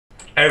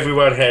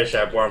Everyone here should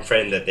have one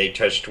friend that they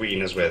touched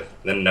wieners with,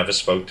 then never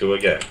spoke to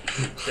again.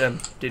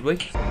 Did we?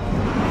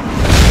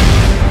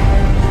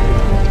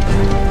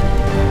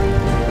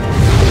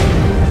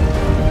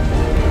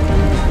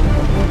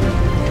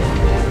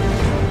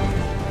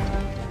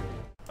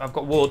 I've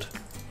got wood.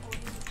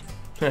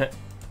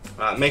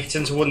 Right, make it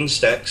into wooden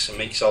sticks and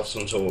make yourself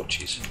some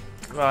torches.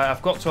 Right,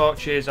 I've got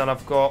torches and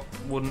I've got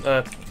wooden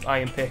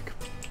iron pick.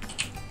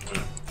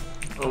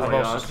 Oh I've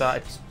also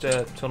started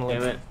tunneling.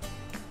 Damn it.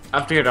 I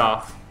have to get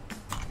off.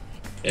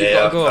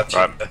 Yeah, go.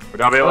 Right,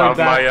 would I be able to have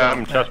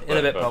my chest In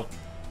a bit, plate pal.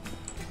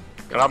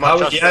 Can I have my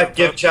chest yeah, plate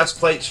give first? chest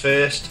plates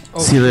first. Oh,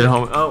 See you later,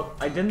 home. Oh,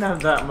 I didn't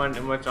have that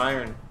much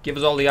iron. give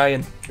us all the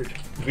iron.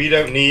 We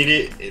don't need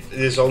it.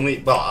 There's only,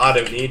 well, I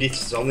don't need it.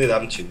 It's only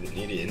them two that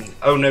need it.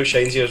 Oh no,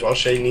 Shane's here as well.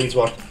 Shane needs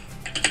one.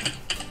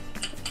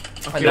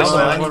 Okay, know so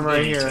I have mine. one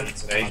right here.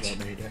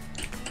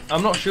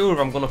 I'm not sure if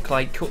I'm gonna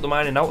like cut the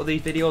mining out of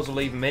these videos or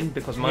leave them in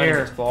because mining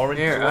is boring.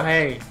 Here, to watch.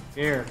 hey,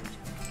 here.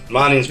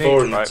 Mining's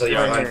boring Right, until you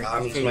right find here.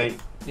 diamonds, Okay. mate.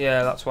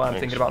 Yeah, that's why I'm Thanks.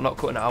 thinking about not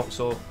cutting it out.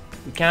 So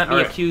we can't be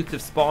Alright. accused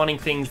of spawning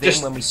things Just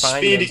in when we find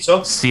speed them. it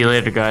up. See you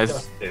later,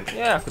 guys.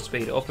 Yeah, I could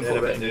speed it up and Yeah, put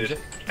a bit but of dude. music.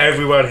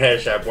 Everyone here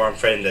should have one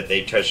friend that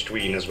they touched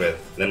wieners with,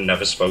 then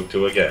never spoke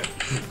to again.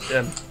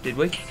 Did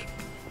we?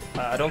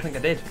 I don't think I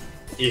did.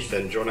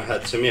 Ethan, do you want to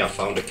head to me? I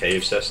found a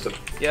cave system.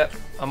 Yep,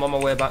 I'm on my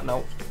way back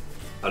now.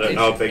 I don't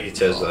know how big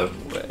it is though.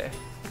 Way.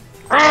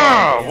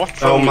 Ah, what's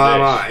Down wrong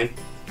my with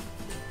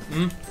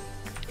mine. this?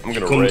 I'm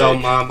gonna Come rage.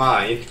 down my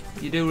mine.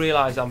 You do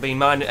realise I'm being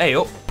mined. Hey,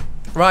 up!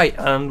 Right,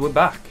 and we're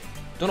back.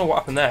 Don't know what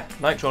happened there.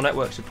 Nitro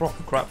Network's a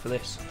proper crap for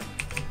this.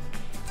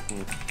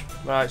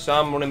 Right, so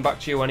I'm running back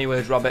to you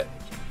anyways, Rabbit.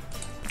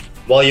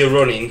 While you're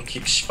running,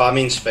 keep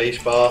spamming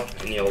spacebar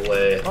and you'll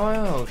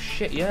Oh,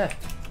 shit, yeah.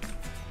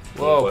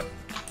 Whoa.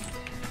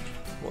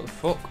 What the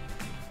fuck?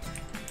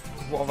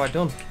 What have I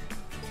done?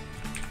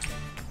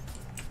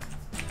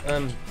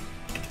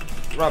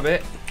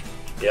 Rabbit.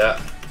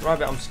 Yeah.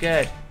 Rabbit, I'm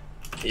scared.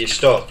 Are you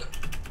stuck?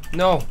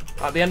 No,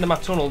 at the end of my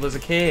tunnel there's a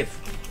cave.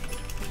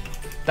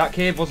 That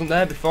cave wasn't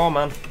there before,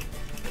 man.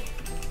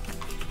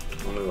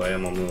 On my way,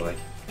 I'm on my way.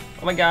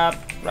 Oh my god,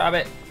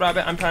 Rabbit,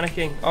 Rabbit, I'm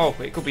panicking. Oh,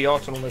 it could be your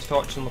tunnel, there's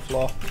torches on the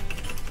floor.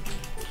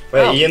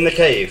 Wait, Oh. are you in the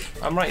cave?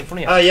 I'm right in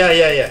front of Oh, you.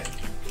 yeah.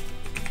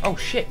 Oh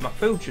shit, my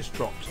food just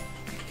dropped.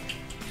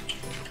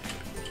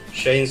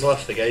 Shane's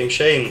left the game.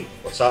 Shane,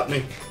 what's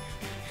happening?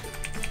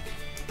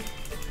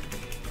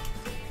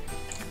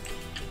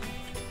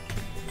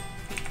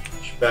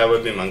 Just bear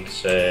with me, man,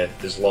 because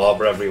there's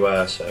lava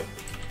everywhere, so...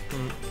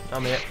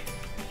 I'm here.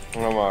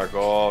 Oh my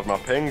god, my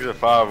pings are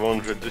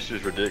 500, this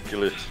is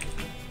ridiculous.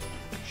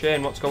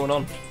 Shane, what's going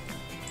on?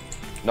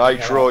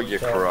 Nitro, you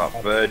crap.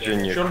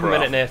 Virgin, you Shut crap. up a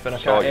minute, Nathan, I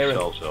can't Sort hear him.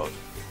 yourselves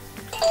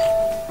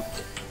out.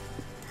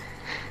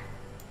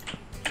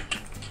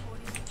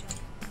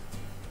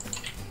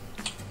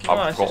 Nice,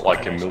 I've it's got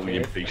like quite a nice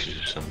million cave. pieces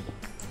of something.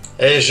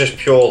 It's just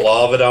pure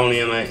lava down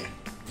here, mate.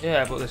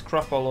 Yeah, but there's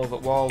crap all over the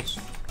walls.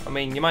 I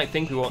mean, you might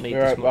think we won't need Be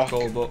this right much back.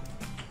 gold, but...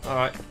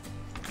 Alright.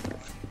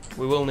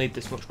 We will need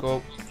this much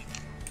gold.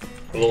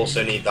 We'll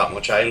also need that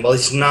much iron. Well,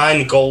 it's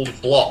 9 gold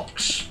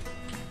blocks.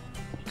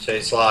 So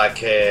it's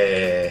like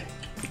a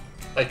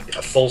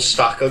full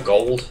stack of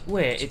gold.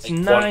 Wait, it's Like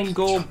 9 one-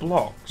 gold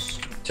blocks?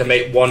 To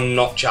make one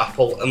notch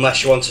apple,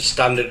 unless you want a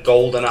standard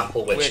golden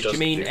apple, which Wait, do you doesn't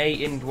mean do.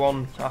 8 in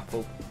 1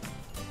 apple?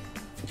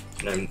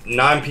 No,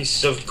 9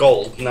 pieces of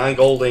gold, 9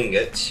 gold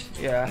ingots,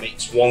 Yeah.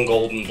 makes 1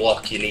 golden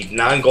block. You need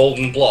 9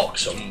 golden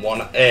blocks and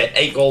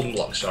 8 golden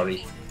blocks,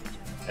 sorry,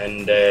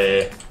 and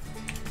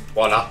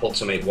 1 apple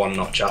to make 1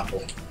 notch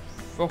apple.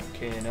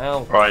 Fucking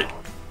hell. Right.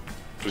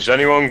 Has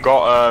anyone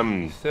got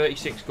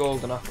 36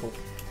 golden apple.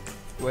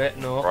 Wait,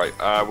 no.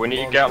 right, we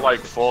need to get like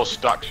 4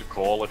 stacks of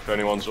coal if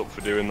anyone's up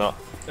for doing that.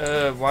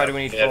 Why do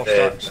we need Yeah, 4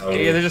 stacks? no.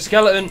 Yeah, there's a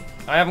skeleton.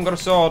 I haven't got a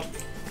sword.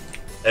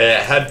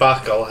 Head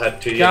back, I'll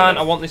head to you. Can't,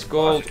 I want this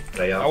gold.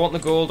 They I are. want the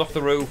gold off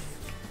the roof.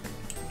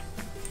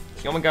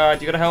 Oh my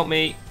god, you gotta help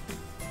me.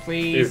 Dude,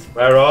 Please.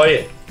 where are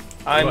you?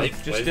 I'm Right,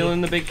 just wait. still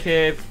in the big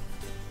cave.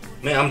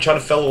 Mate, I'm trying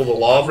to fill all the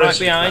lava. Right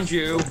behind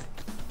you.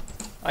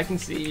 I can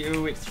see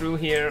you, it's through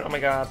here. Oh my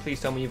god, please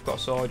tell me you've got a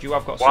sword. You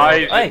have got a sword. Why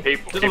is Hey, it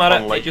people doesn't keep matter,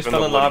 on, it like, just doing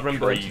fell in the lava bloody and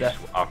burned to trees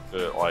death.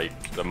 after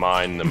like the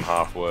mine them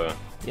halfway?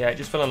 Yeah, it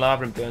just fell in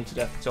lava and burned to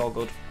death. It's all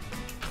good.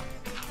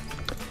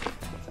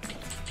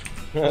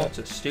 What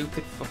a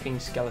stupid fucking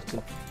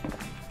skeleton.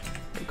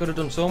 It could have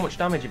done so much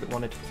damage if it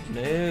wanted.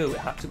 No, it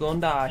had to go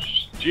and die.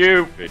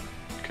 Stupid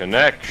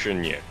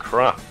connection, you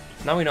crap.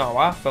 Now we know how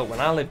I felt when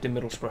I lived in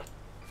Middlesbrough.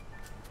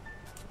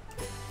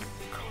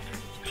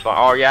 It's like,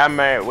 oh yeah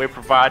mate, we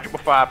provide you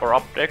with fibre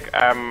optic.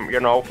 You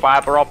know,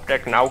 fibre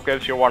optic now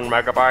gives you 1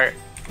 megabyte.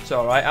 It's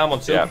alright, I'm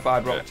on super Yeah,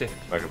 fibre yeah. optic.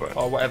 Megabyte.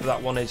 Or whatever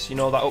that one is, you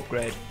know, that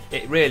upgrade.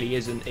 It really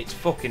isn't, it's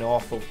fucking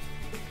awful.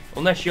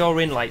 Unless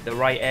you're in like the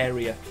right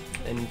area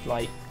and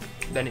like,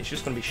 then it's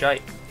just gonna be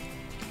shite.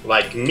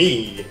 Like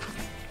me.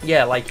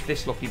 Yeah, like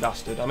this lucky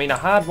bastard. I mean, I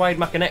hardwired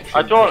my connection.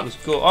 I don't- and it was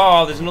good.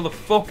 Oh, there's another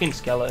fucking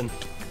skeleton.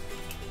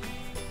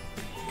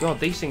 God,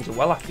 these things are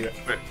well accurate.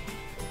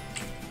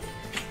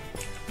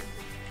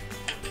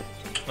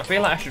 I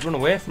feel like I should run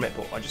away from it,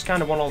 but I just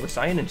kind of want all this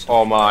iron and stuff.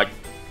 Oh my.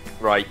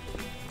 Right.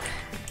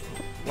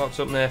 What's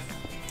up, Nath?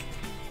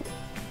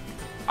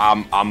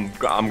 I'm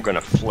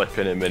gonna flip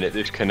in a minute.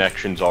 This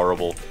connection's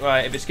horrible.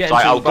 Right, if it's getting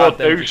Like, too I'll bad,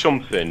 go do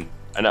something,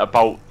 and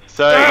about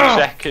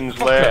 30 seconds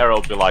later,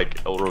 it'll be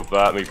like, it'll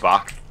revert me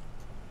back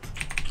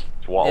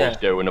to what I was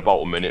doing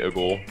about a minute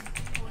ago.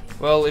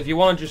 Well, if you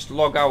want to just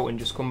log out and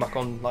just come back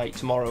on like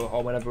tomorrow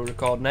or whenever we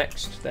record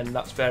next, then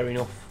that's fair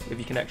enough. If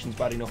your connection's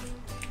bad enough.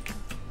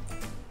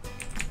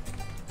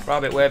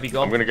 Rabbit, where have you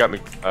gone? I'm gonna get me.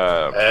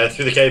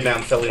 Through the cave, mate.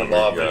 I'm filling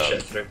lava and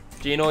shit through.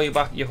 Do you know you're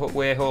back your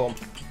way home?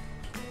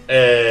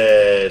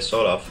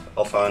 Sort of.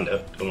 I'll find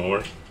it. Don't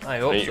worry. I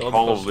hope need so. to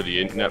call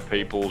the internet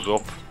peoples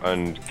up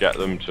and get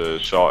them to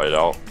sort it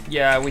out.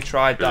 Yeah, we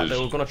tried that. They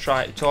were gonna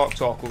try talk.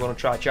 We're gonna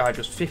try charge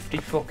us 50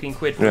 fucking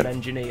quid for an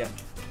engineer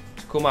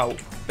to come out.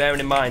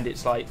 Bearing in mind,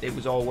 it's like it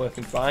was all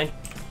working fine.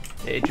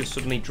 It just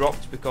suddenly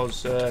dropped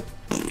because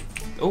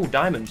oh,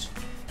 diamonds.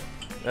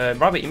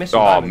 Rabbit, you missing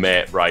diamonds. Oh,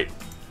 mate, right.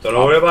 Don't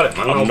worry about it,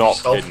 man. I'm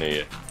not kidding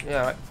you.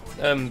 Yeah,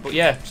 right. But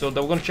yeah, so they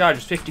were going to charge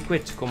us 50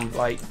 quid to come,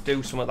 like,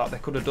 do something that they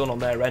could have done on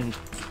their end.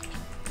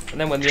 And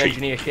then when the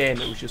engineer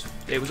came,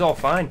 it was all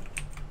fine.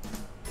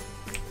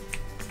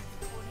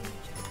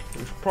 It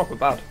was proper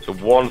bad. So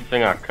one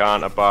thing I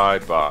can't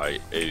abide by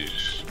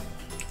is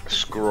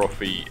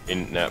scruffy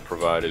internet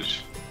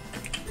providers.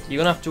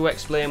 You're going to have to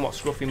explain what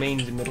scruffy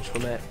means in middle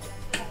school, mate.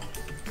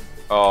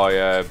 Oh,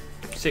 yeah.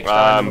 6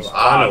 diamonds.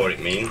 I know what it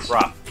means.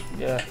 Crap.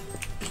 Yeah.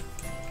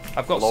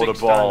 I've got Load 6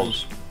 of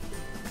balls. diamonds.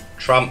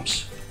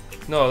 Tramps.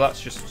 No,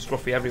 that's just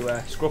scruffy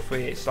everywhere.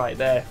 Scruffy, it's like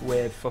their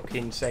way of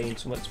fucking saying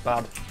something's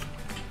bad.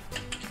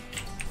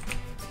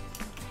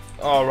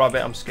 Oh,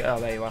 Rabbit, I'm scared. Oh,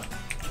 there you are.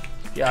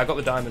 Yeah, I got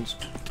the diamonds.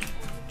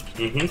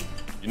 You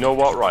know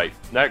what, right?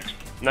 Next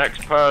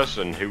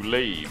person who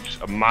leaves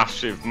a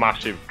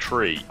massive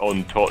tree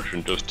untouched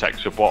and just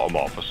takes the bottom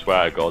off, I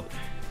swear to God,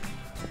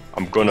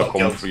 I'm gonna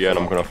come for you and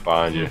I'm gonna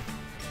find you.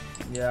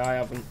 Yeah, I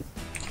haven't.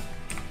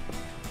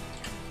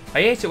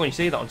 I hate it when you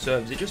see that on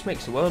servers. It just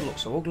makes the world look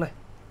so ugly.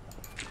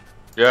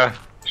 Yeah,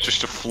 it's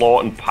just a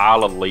floating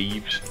pile of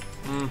leaves.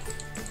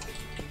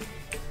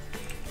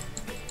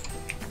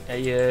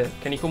 Hey,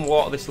 can you come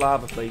water this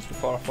lava, please,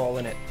 before I fall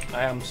in it?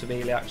 I am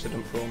severely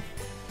accident prone.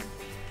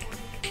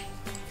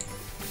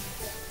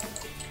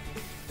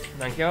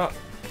 Thank you.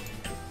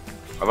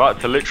 I've had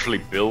to literally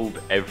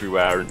build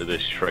everywhere into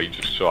this tree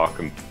just so I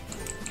can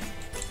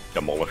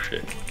demolish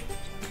it.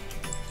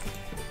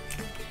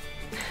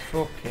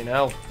 Fucking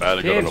hell.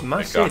 Barely got Cave's enough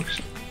massive.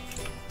 pickaxe.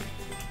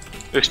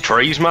 This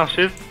tree's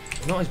massive.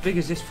 It's not as big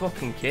as this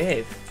fucking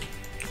cave.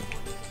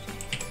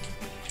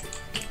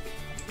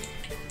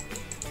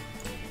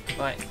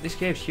 Like, this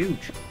cave's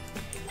huge.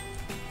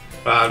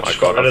 I've just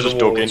got rid of the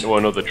dug walls. into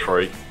another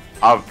tree.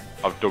 I've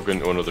dug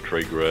into another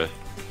tree, great.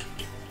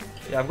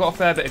 Yeah, I've got a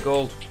fair bit of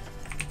gold.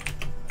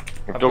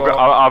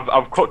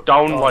 I've cut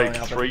down like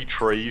I 3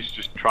 trees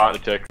just trying to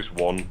take this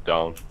one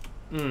down.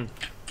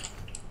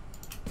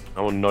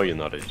 How annoying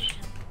that is.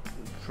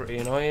 Pretty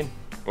annoying.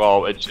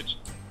 Well, it's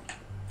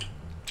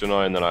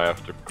annoying that I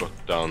have to cut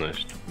down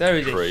this There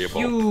is tree a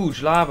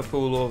huge lava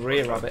pool over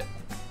here, Rabbit.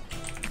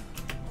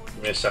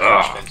 Give me a second,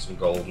 I'll spend some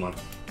gold, man.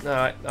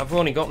 Alright, I've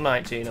only got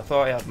 19. I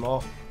thought I had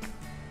more.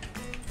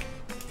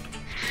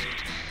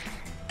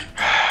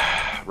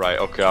 Right,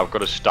 okay, I've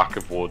got a stack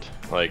of wood,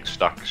 like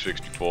stack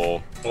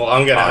 64. Well,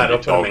 I'm gonna head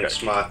up and okay.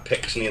 make my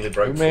picks nearly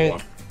broke for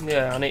one.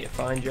 Yeah, I need to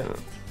find you.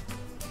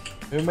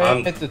 Who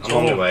made the I'm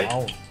on the way.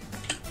 tunnel?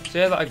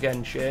 Say that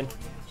again, Shane.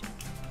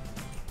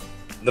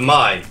 The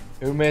mine.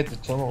 Who made the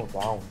tunnel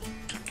down?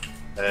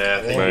 I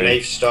think Right.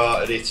 Nate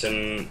started it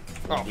and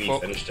Oh, we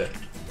fuck. finished it.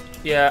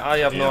 Yeah, I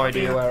have no Yeah,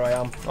 idea yeah. where I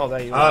am. Oh,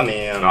 there you I are.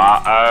 mean,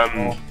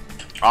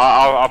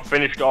 I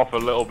finished off a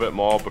little bit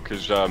more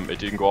because it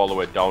didn't go all the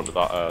way down to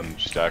that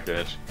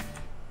staircase.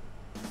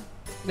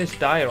 This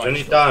diorite. there's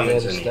only stuff.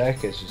 diamonds The in it.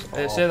 staircase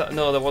is Say that.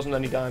 No, there wasn't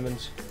any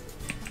diamonds.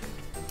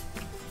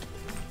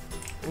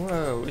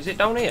 Whoa, is it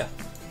down here?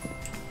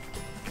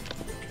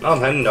 No, I'm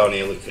heading down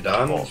here looking for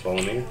diamonds while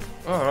I'm here.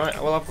 Alright,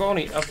 well I've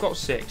got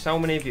 6. How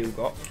many have you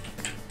got?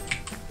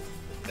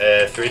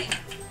 3.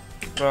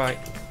 Right.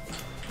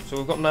 So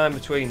we've got 9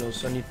 between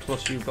us, and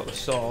plus you've got the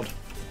sword.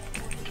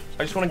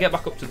 I just want to get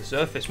back up to the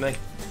surface, mate.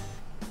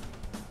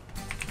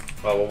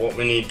 Well, what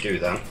we need to do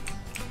then,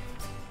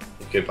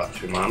 we'll go back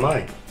through my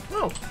mine.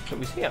 Oh, it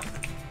was here.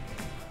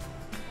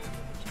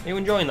 Are you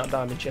enjoying that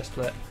diamond chest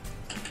plate?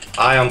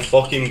 I am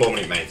fucking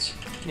bumming it, mate.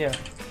 Yeah.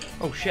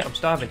 Oh shit, I'm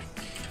starving.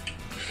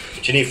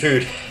 Do you need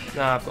food?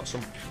 Nah, I've got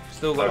some.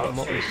 Still got that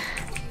mutton.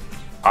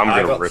 I'm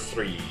I gonna got rip.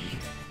 3.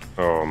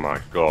 Oh my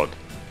god.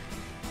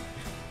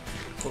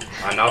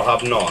 I now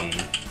have none.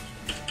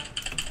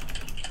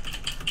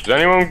 Has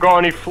anyone got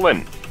any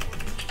flint?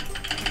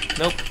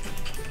 Nope.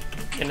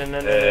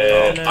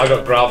 I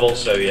got gravel,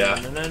 so yeah.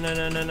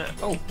 No.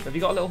 Oh, have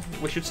you got a little?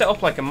 We should set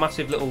up like a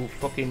massive little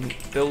fucking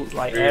build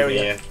like Room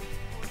area here.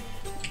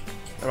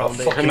 around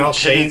fucking here. hell. I'll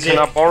change Can it.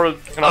 I borrow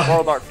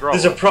that gravel?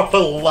 There's a proper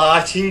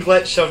lighting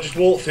glitch, so I've just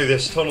walked through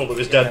this tunnel that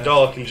was dead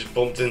dark and just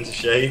bumped into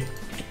Shane.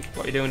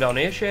 What are you doing down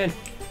here, Shane?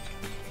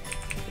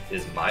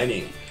 Is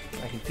mining.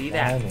 I can see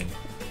that. Mining.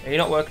 Are you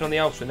not working on the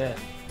house in there?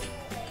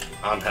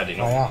 I'm heading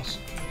My up. ass.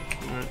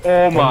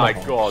 Oh my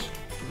god.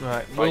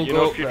 Right, Well, we'll you go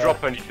know, up if you there.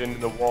 drop anything in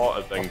the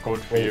water, then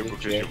good for you because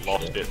completely you've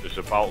lost changed it. There's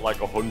about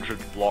like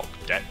 100 block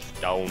depth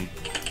down.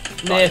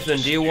 Nathan,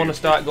 do you want to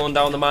start going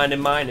down the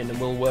mining and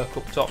we'll work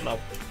up top now?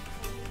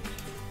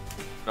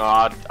 No,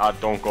 I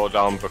don't go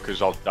down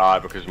because I'll die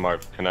because my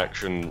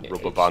connection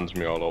rubber bands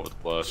me all over the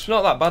place. It's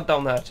not that bad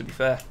down there, to be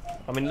fair.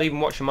 I mean, even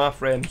watching my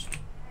frames,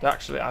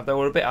 they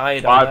were a bit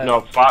higher down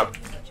there.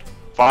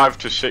 Five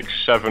to 6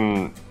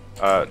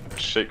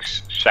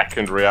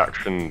 second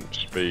reaction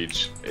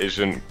speeds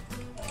isn't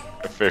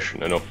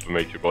efficient enough for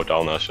me to go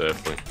down there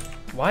safely.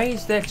 Why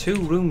is there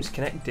 2 rooms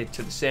connected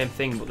to the same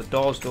thing, but the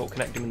doors don't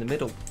connect them in the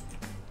middle?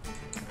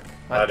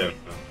 I don't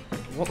know.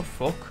 What the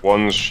fuck?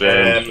 One's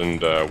Shane's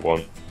and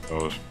one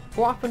goes.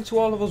 What happened to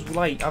all of us,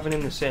 like, having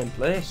in the same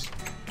place?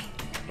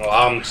 Well,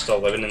 I'm still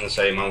living in the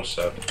same house,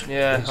 so.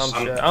 Yeah,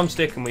 I'm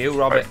sticking with you,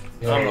 Rabbit.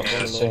 Yeah, I'm not it's the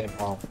going same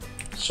alone. house.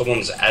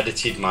 Someone's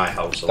edited my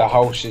house a The lot.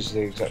 house is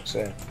the exact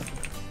same.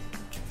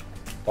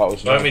 That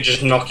was Why don't we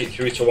just knock it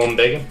through to one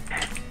bigger?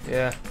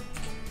 Yeah.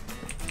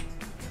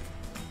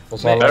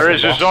 There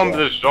is a zombie.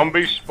 There's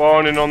zombies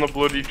spawning on the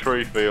bloody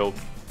tree field.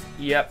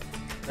 Yep.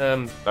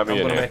 I'm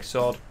gonna make a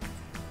sword.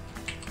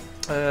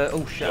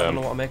 Oh shit, I don't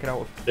know what I'm making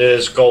out of.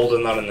 There's gold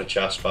in that in the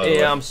chest, by the way.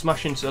 Yeah, I'm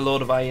smashing a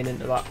load of iron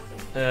into that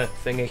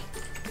thingy.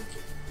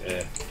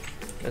 Yeah.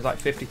 There's like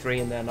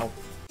 53 in there now.